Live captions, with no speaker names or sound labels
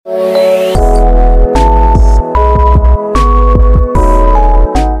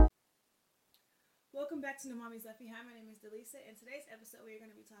Lisa. In today's episode, we're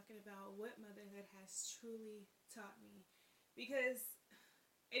going to be talking about what motherhood has truly taught me. Because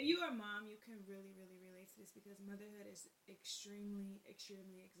if you are a mom, you can really, really relate to this because motherhood is extremely,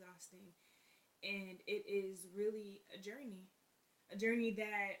 extremely exhausting. And it is really a journey. A journey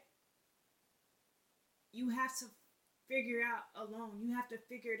that you have to figure out alone. You have to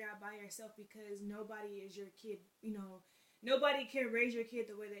figure it out by yourself because nobody is your kid. Nobody can raise your kid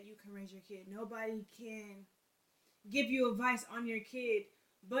the way that you can raise your kid. Nobody can give you advice on your kid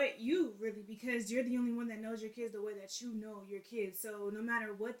but you, really, because you're the only one that knows your kids the way that you know your kids. So no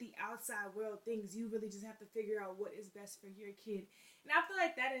matter what the outside world thinks, you really just have to figure out what is best for your kid. And I feel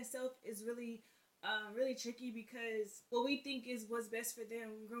like that in itself is really really tricky because what we think is what's best for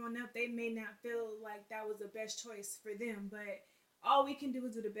them growing up, they may not feel like that was the best choice for them, but all we can do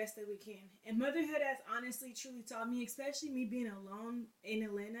is do the best that we can. And motherhood has honestly truly taught me, especially me being alone in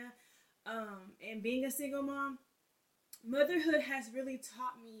Atlanta, and being a single mom, motherhood has really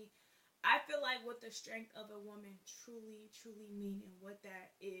taught me, I feel like, what the strength of a woman truly mean and what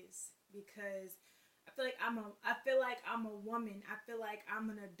that is. Because I feel like I'm a woman. I feel like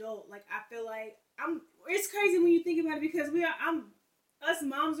I'm an adult. Like I feel like it's crazy when you think about it because us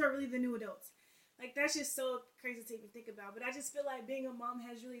moms are really the new adults. Like that's just so crazy to even think about. But I just feel like being a mom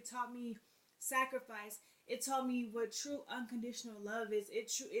has really taught me sacrifice. It taught me what true unconditional love is.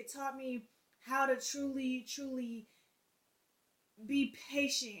 It taught me how to truly be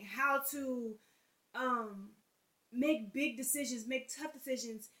patient, how to make big decisions, make tough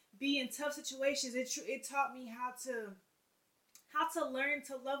decisions, be in tough situations. It taught me how to learn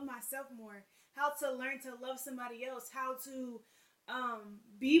to love myself more, how to learn to love somebody else, how to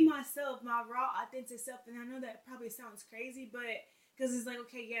be myself, my raw, authentic self. And I know that probably sounds crazy, but because it's like,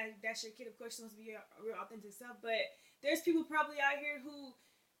 okay, yeah, that's your kid. Of course, you're supposed to be your real authentic self. But there's people probably out here who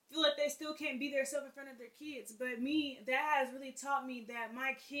feel like they still can't be their self in front of their kids. But me, that has really taught me that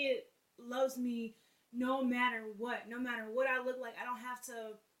my kid loves me no matter what. No matter what I look like, I don't have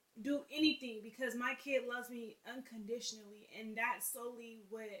to do anything because my kid loves me unconditionally. And that's solely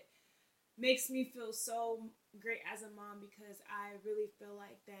what makes me feel so great as a mom, because I really feel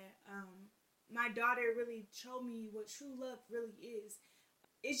like that my daughter really showed me what true love really is.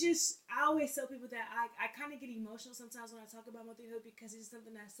 It's just, I always tell people that I kind of get emotional sometimes when I talk about motherhood because it's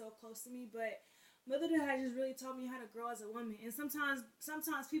something that's so close to me. But motherhood has just really taught me how to grow as a woman. And sometimes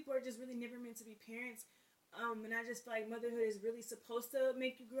people are just really never meant to be parents. And I just feel like motherhood is really supposed to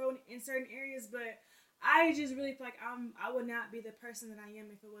make you grow in certain areas. But I just really feel like I would not be the person that I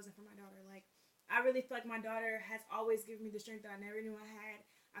am if it wasn't for my daughter. Like, I really feel like my daughter has always given me the strength that I never knew I had.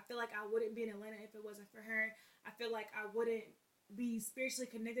 I feel like I wouldn't be in Atlanta if it wasn't for her. I feel like I wouldn't be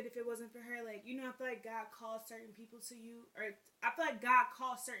spiritually connected if it wasn't for her. Like, I feel like God calls certain people to you, or I feel like God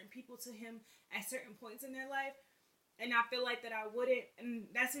calls certain people to him at certain points in their life. And I feel like that I wouldn't,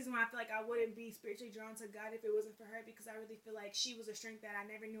 and that's the reason why I feel like I wouldn't be spiritually drawn to God if it wasn't for her, because I really feel like she was a strength that I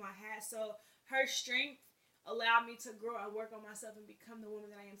never knew I had. So her strength allowed me to grow and work on myself and become the woman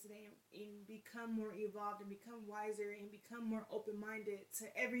that I am today, and become more evolved and become wiser and become more open-minded to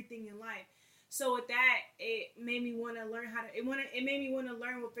everything in life. So with that, it made me want to learn it made me want to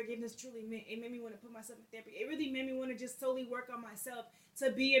learn what forgiveness truly meant. It made me want to put myself in therapy. It really made me want to just solely work on myself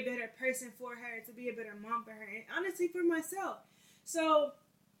to be a better person for her, to be a better mom for her, and honestly for myself. So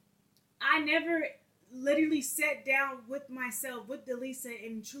I never literally sat down with myself, with Delisa,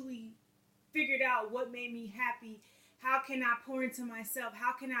 and truly figured out what made me happy. How can I pour into myself?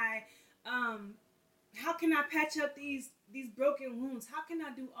 How can I patch up these broken wounds? How can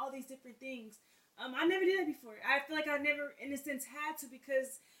I do all these different things? I never did that before. I feel like I never, in a sense, had to,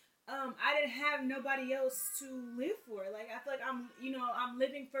 because I didn't have nobody else to live for. Like, I feel like I'm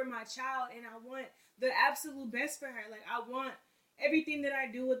living for my child, and I want the absolute best for her. Like, I want everything that I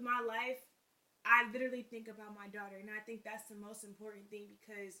do with my life, I literally think about my daughter, and I think that's the most important thing,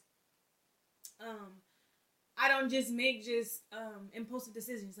 because I don't just make impulsive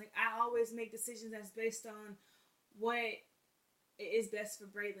decisions. Like, I always make decisions that's based on what is best for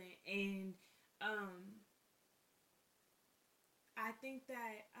Braylon. And I think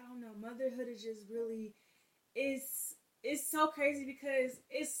that, I don't know, motherhood is just really, it's so crazy because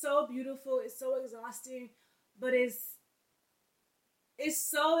it's so beautiful, it's so exhausting, but it's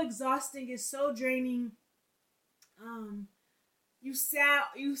so exhausting, it's so draining. You sad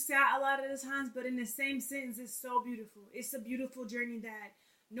a lot of the times, but in the same sentence, it's so beautiful. It's a beautiful journey that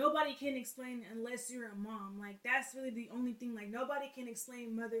nobody can explain unless you're a mom. Like, that's really the only thing. Like, nobody can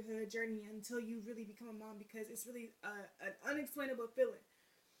explain motherhood journey until you really become a mom, because it's really an unexplainable feeling.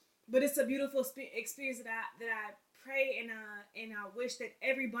 But it's a beautiful experience that I pray and I wish that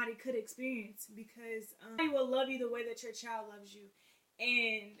everybody could experience, because I will love you the way that your child loves you.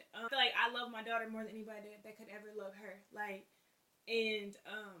 And I feel like I love my daughter more than anybody that could ever love her. Like, and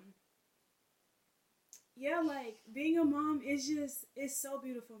yeah, like being a mom is just, it's so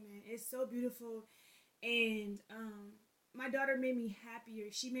beautiful, man. It's so beautiful. And my daughter made me happier.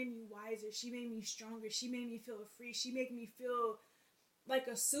 She made me wiser. She made me stronger. She made me feel free. She made me feel like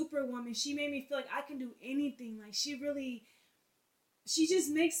a superwoman. She made me feel like I can do anything. Like, she just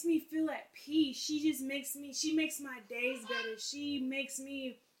makes me feel at peace. She makes my days better. She makes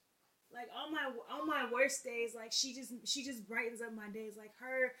me, like, on my worst days, like, she just brightens up my days. Like,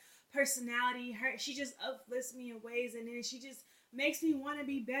 her personality, she just uplifts me in ways, and then she just makes me want to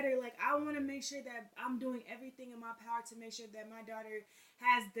be better. Like, I want to make sure that I'm doing everything in my power to make sure that my daughter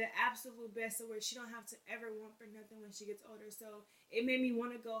has the absolute best, of where she don't have to ever want for nothing when she gets older. So it made me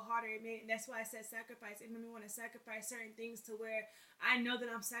want to go harder. That's why I said sacrifice. It made me want to sacrifice certain things to where I know that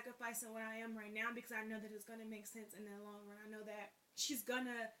I'm sacrificing what I am right now, because I know that it's going to make sense in the long run. I know that she's going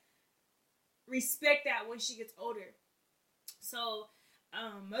to respect that when she gets older. So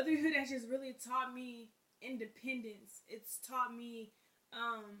motherhood has just really taught me independence. It's taught me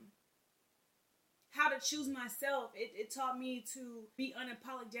how to choose myself. It taught me to be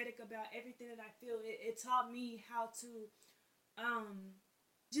unapologetic about everything that I feel. It taught me how to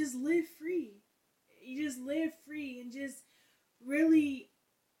just live free. You just live free and just really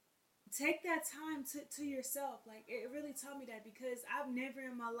take that time to yourself. Like, it really taught me that, because I've never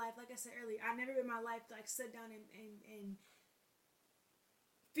in my life, like I said earlier, I never in my life like sat down and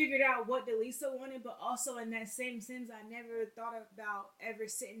figured out what Delisa wanted, but also in that same sense, I never thought about ever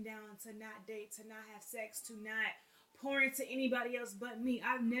sitting down to not date, to not have sex, to not pour into anybody else but me.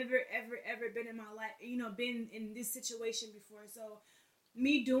 I've never ever been in my life, been in this situation before. So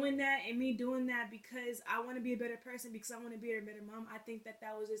me doing that because I want to be a better person, because I want to be a better mom, I think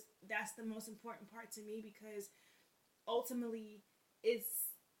that's the most important part to me, because ultimately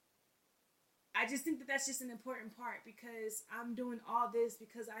I just think that that's just an important part, because I'm doing all this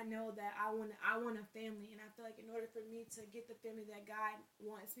because I know that I want a family, and I feel like in order for me to get the family that God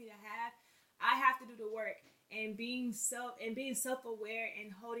wants me to have, I have to do the work. And being self-aware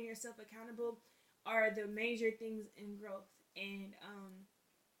and holding yourself accountable are the major things in growth. And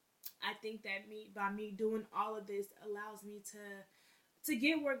I think that by me doing all of this allows me to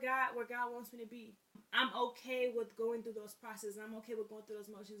get where God wants me to be. I'm okay with going through those processes. I'm okay with going through those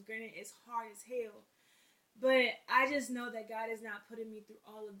motions. Granted, it's hard as hell, but I just know that God is not putting me through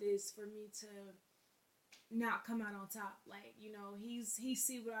all of this for me to not come out on top. Like, He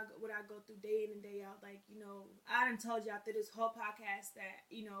see what I go through day in and day out. Like, I done told y'all through this whole podcast that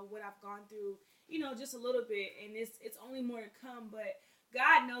what I've gone through, just a little bit, and it's only more to come, but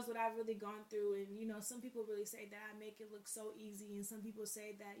God knows what I've really gone through. And, some people really say that I make it look so easy. And some people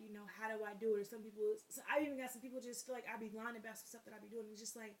say that, how do I do it? Or I even got some people just feel like I be lying about some stuff that I be doing. It's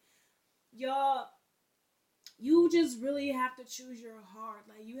just like, y'all, you just really have to choose your heart.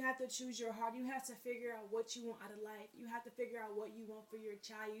 Like, you have to choose your heart. You have to figure out what you want out of life. You have to figure out what you want for your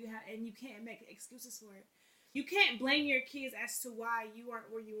child. And you can't make excuses for it. You can't blame your kids as to why you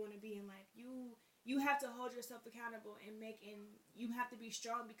aren't where you want to be in life. You have to hold yourself accountable and you have to be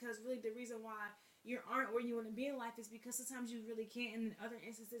strong, because really the reason why you aren't where you want to be in life is because sometimes you really can't, and in other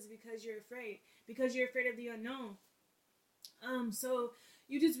instances because you're afraid of the unknown. So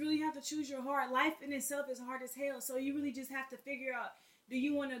you just really have to choose your heart. Life in itself is hard as hell, so you really just have to figure out, do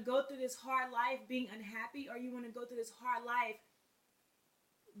you want to go through this hard life being unhappy, or you want to go through this hard life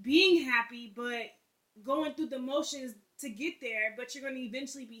being happy but going through the motions to get there, but you're going to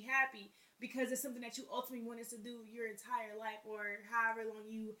eventually be happy because it's something that you ultimately wanted to do your entire life, or however long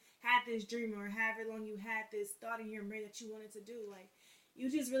you had this dream, or however long you had this thought in your brain that you wanted to do. Like, you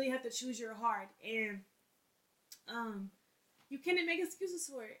just really have to choose your heart, and you can't make excuses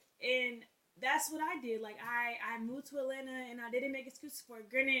for it. And that's what I did. Like, I moved to Atlanta, and I didn't make excuses for it.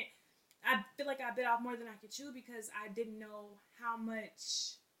 Granted, I feel like I bit off more than I could chew, because I didn't know how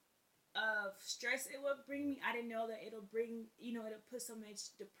much of stress it would bring me. I didn't know that it'll bring, it'll put so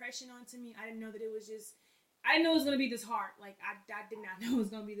much depression onto me. I didn't know that I didn't know it was going to be this hard. Like, I did not know it was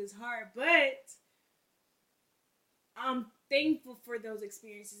going to be this hard, but I'm thankful for those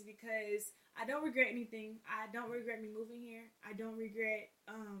experiences, because I don't regret anything. I don't regret me moving here. I don't regret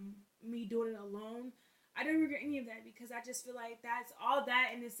me doing it alone. I don't regret any of that, because I just feel like that's all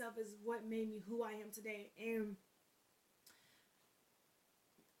that in itself is what made me who I am today. And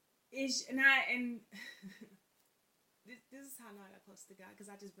this is how I know I got close to God, because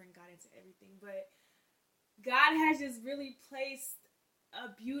I just bring God into everything. But God has just really placed a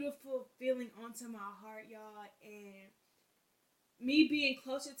beautiful feeling onto my heart, y'all. And me being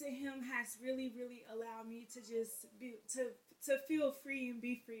closer to him has really, really allowed me to just be to feel free and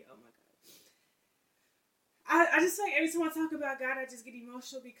be free. Oh my God. I just feel like every time I talk about God, I just get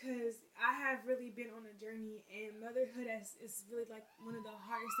emotional because I have really been on a journey, and motherhood is really like one of the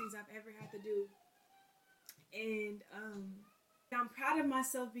hardest things I've ever had to do. And I'm proud of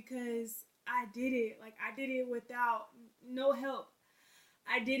myself because I did it. Like, I did it without no help.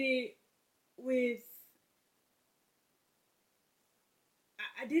 I did it with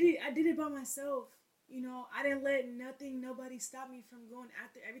I did it by myself. You know, I didn't let nobody stop me from going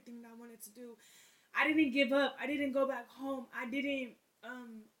after everything that I wanted to do. I didn't give up. I didn't go back home. I didn't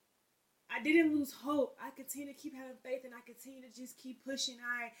lose hope. I continued to keep having faith, and I continued to just keep pushing.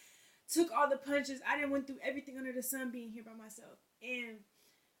 I took all the punches. I didn't went through everything under the sun being here by myself. And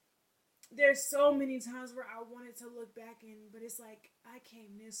there's so many times where I wanted to look back, but it's like, I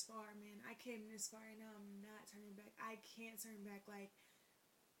came this far, man. I came this far, and now I'm not turning back. I can't turn back. Like,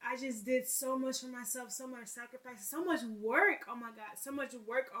 I just did so much for myself, so much sacrifice, so much work. Oh my God, so much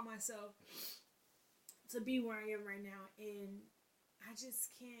work on myself to be where I am right now. And I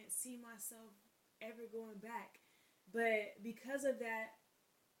just can't see myself ever going back. But because of that,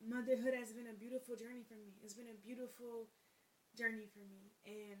 motherhood has been a beautiful journey for me. It's been a beautiful journey for me.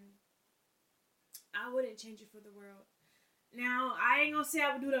 And I wouldn't change it for the world. Now, I ain't gonna say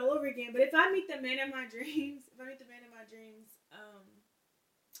I would do it all over again, but if I meet the man of my dreams, I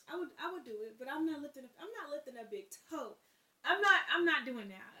would do it. But I'm not lifting a big toe. I'm not doing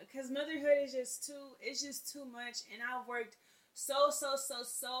that because motherhood is just too much, and I've worked so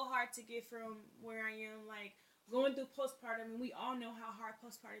hard to get from where I am, like going through postpartum, and we all know how hard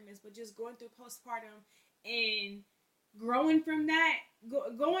postpartum is, but just going through postpartum and growing from that,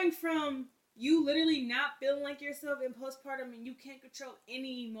 going from you literally not feeling like yourself in postpartum, and you can't control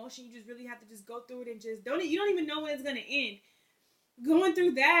any emotion. You just really have to just go through it and just you don't even know when it's gonna end. Going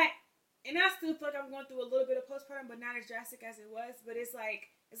through that, and I still feel like I'm going through a little bit of postpartum, but not as drastic as it was. But it's like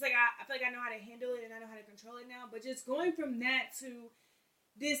I feel like I know how to handle it and I know how to control it now. But just going from that to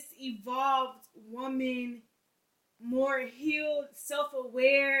this evolved woman, more healed,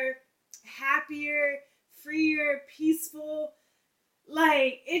 self-aware, happier, freer, peaceful.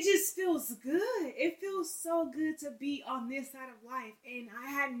 Like, it just feels good. It feels so good to be on this side of life. And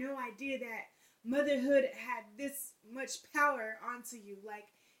I had no idea that motherhood had this much power onto you. Like,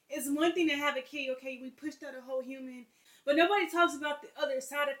 it's one thing to have a kid, okay, we pushed out a whole human, but nobody talks about the other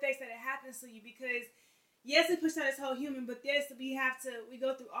side effects that it happens to you, because yes, it pushed out this whole human, but yes, we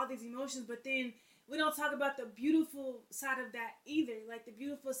go through all these emotions, but then we don't talk about the beautiful side of that either. Like, the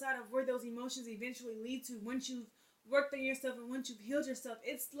beautiful side of where those emotions eventually lead to once you've worked on yourself and once you've healed yourself.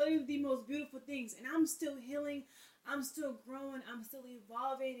 It's literally the most beautiful things. And I'm still healing. I'm still growing. I'm still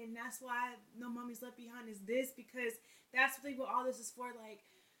evolving. And that's why No Mommy's Left Behind is this, because that's really what all this is for. Like,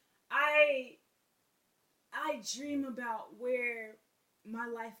 I dream about where my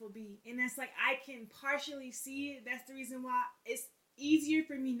life will be. And that's like, I can partially see it. That's the reason why it's easier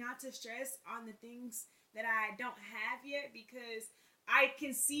for me not to stress on the things that I don't have yet, because I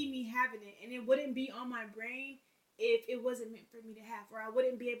can see me having it, and it wouldn't be on my brain if it wasn't meant for me to have, or I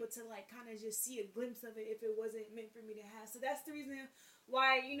wouldn't be able to like kind of just see a glimpse of it if it wasn't meant for me to have. So that's the reason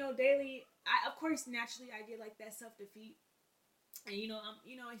why, daily, of course, naturally I get like that self-defeat, and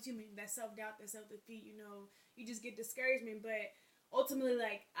it's human, that self-doubt, that self-defeat, you just get discouragement, but ultimately,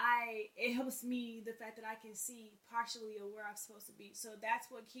 like, it helps me, the fact that I can see partially of where I'm supposed to be. So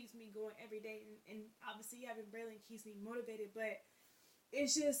that's what keeps me going every day, and obviously having Braylon keeps me motivated, but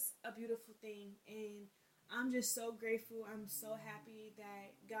it's just a beautiful thing, and I'm just so grateful. I'm so happy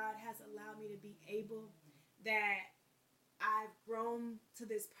that God has allowed me to be able, that I've grown to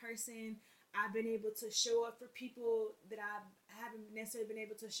this person. I've been able to show up for people that I haven't necessarily been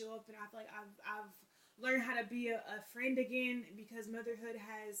able to show up, and I feel like I've learned how to be a friend again, because motherhood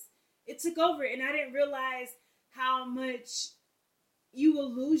it took over, and I didn't realize how much you will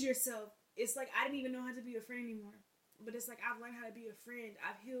lose yourself. It's like I didn't even know how to be a friend anymore, but it's like I've learned how to be a friend.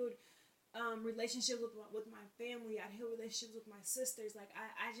 I've healed relationships with my family. I healed relationships with my sisters. Like,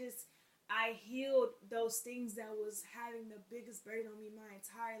 I healed those things that was having the biggest burden on me my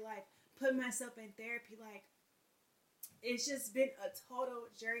entire life. Put myself in therapy. Like, it's just been a total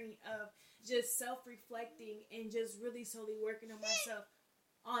journey of just self-reflecting and just really slowly working on myself,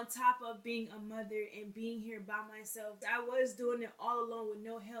 on top of being a mother and being here by myself. I was doing it all alone with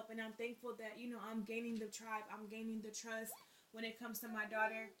no help, and I'm thankful that, I'm gaining the tribe. I'm gaining the trust when it comes to my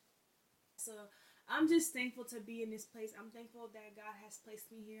daughter. So I'm just thankful to be in this place. I'm thankful that God has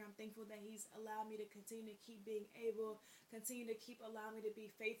placed me here. I'm thankful that He's allowed me to continue to keep being able, continue to keep allowing me to be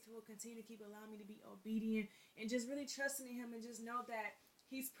faithful, continue to keep allowing me to be obedient, and just really trusting in Him and just know that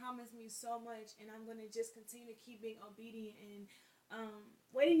He's promised me so much, and I'm going to just continue to keep being obedient and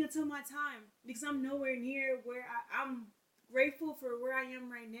waiting until my time, because I'm nowhere near where I'm grateful for where I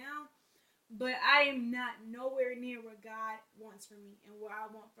am right now. But I am not nowhere near what God wants for me and what I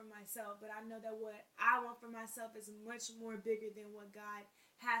want for myself. But I know that what I want for myself is much more bigger than what God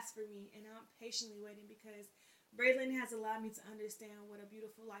has for me. And I'm patiently waiting because Braylon has allowed me to understand what a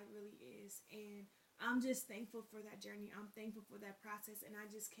beautiful life really is. And I'm just thankful for that journey. I'm thankful for that process. And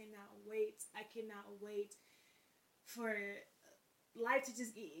I just cannot wait. I cannot wait for life to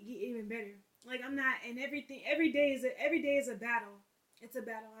just get even better. Like, I'm not, and everything, every day is a battle. It's a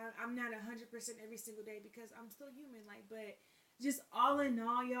battle. I'm not 100% every single day because I'm still human. Like, but just all in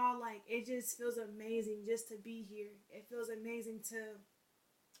all, y'all, like, it just feels amazing just to be here. It feels amazing to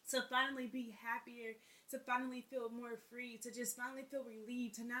finally be happier, to finally feel more free, to just finally feel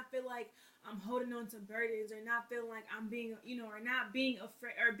relieved, to not feel like I'm holding on to burdens, or not feel like I'm being, or not being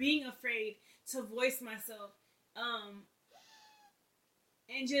afraid to voice myself.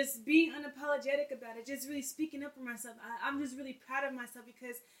 And just being unapologetic about it, just really speaking up for myself. I'm just really proud of myself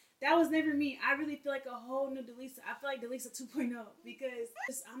because that was never me. I really feel like a whole new Delisa. I feel like Delisa 2.0 because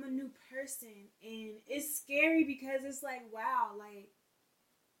I'm a new person, and it's scary because it's like, wow, like,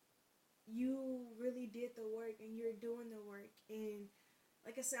 you really did the work and you're doing the work. And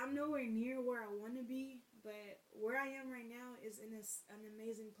like I said, I'm nowhere near where I want to be, but where I am right now is in an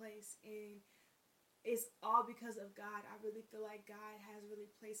amazing place, and it's all because of God. I really feel like God has really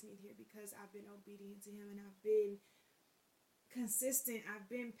placed me here because I've been obedient to Him, and I've been consistent. I've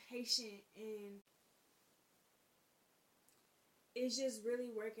been patient, and it's just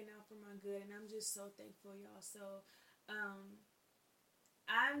really working out for my good. And I'm just so thankful, y'all. So,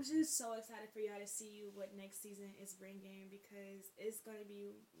 I'm just so excited for y'all to see what next season is bringing, because it's going to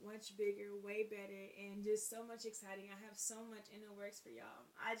be much bigger, way better, and just so much exciting. I have so much in the works for y'all.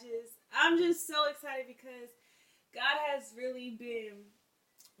 I'm just so excited because God has really been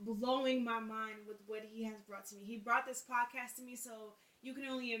blowing my mind with what He has brought to me. He brought this podcast to me, so you can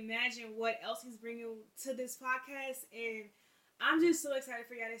only imagine what else He's bringing to this podcast. And I'm just so excited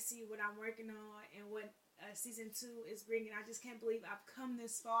for y'all to see what I'm working on and what season 2 is bringing. I just can't believe I've come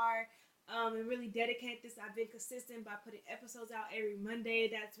this far and really dedicate this. I've been consistent by putting episodes out every Monday.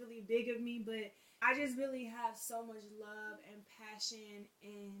 That's really big of me, but I just really have so much love and passion,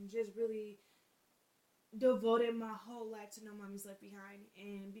 and just really devoted my whole life to No Mommy's Left Behind,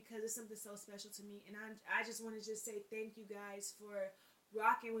 and because it's something so special to me. And I just want to just say thank you guys for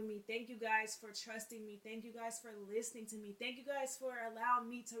rocking with me. Thank you guys for trusting me. Thank you guys for listening to me. Thank you guys for allowing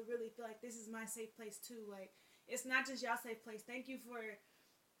me to really feel like this is my safe place too. Like, it's not just y'all safe place. Thank you for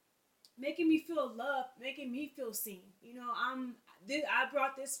making me feel loved, making me feel seen. I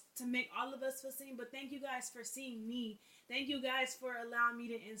brought this to make all of us feel seen, but thank you guys for seeing me. Thank you guys for allowing me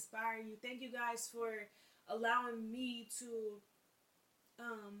to inspire you. Thank you guys for allowing me to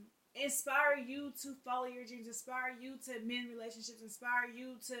inspire you to follow your dreams, inspire you to mend relationships, inspire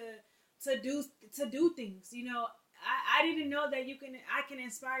you to do things. I didn't know that I can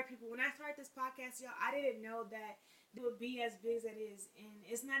inspire people. When I started this podcast, y'all, I didn't know that it would be as big as it is, and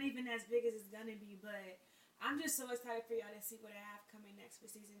it's not even as big as it's gonna be. But I'm just so excited for y'all to see what I have coming next for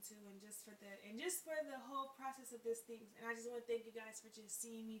season 2, and just for the whole process of this thing. And I just want to thank you guys for just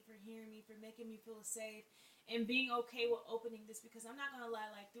seeing me, for hearing me, for making me feel safe, and being okay with opening this, because I'm not gonna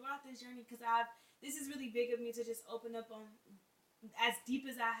lie, like, throughout this journey, because this is really big of me to just open up on as deep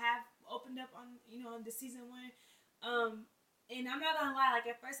as I have opened up on the season 1. And I'm not gonna lie, like,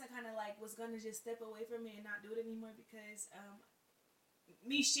 at first I kind of like was gonna just step away from it and not do it anymore, because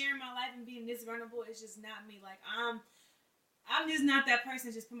me sharing my life and being this vulnerable is just not me. Like, I'm just not that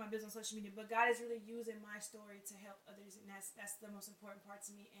person to just put my business on social media. But God is really using my story to help others, and that's the most important part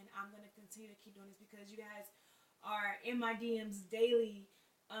to me. And I'm gonna continue to keep doing this because you guys are in my DMs daily,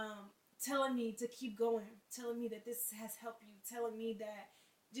 telling me to keep going, telling me that this has helped you, telling me that,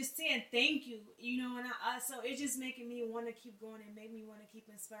 just saying thank you, and so it's just making me want to keep going and make me want to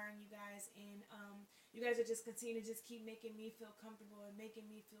keep inspiring you guys. And you guys are just continue to just keep making me feel comfortable and making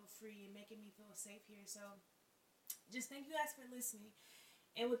me feel free and making me feel safe here. So just thank you guys for listening.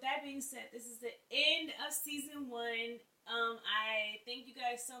 And with that being said, this is the end of season 1. I thank you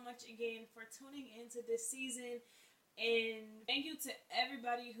guys so much again for tuning into this season. And thank you to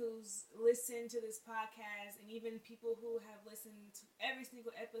everybody who's listened to this podcast, and even people who have listened to every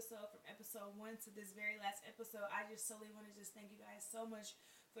single episode from episode 1 to this very last episode. I just solely want to just thank you guys so much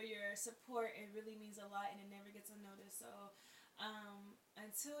for your support. It really means a lot, and it never gets unnoticed. So,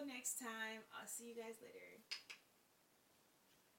 until next time, I'll see you guys later.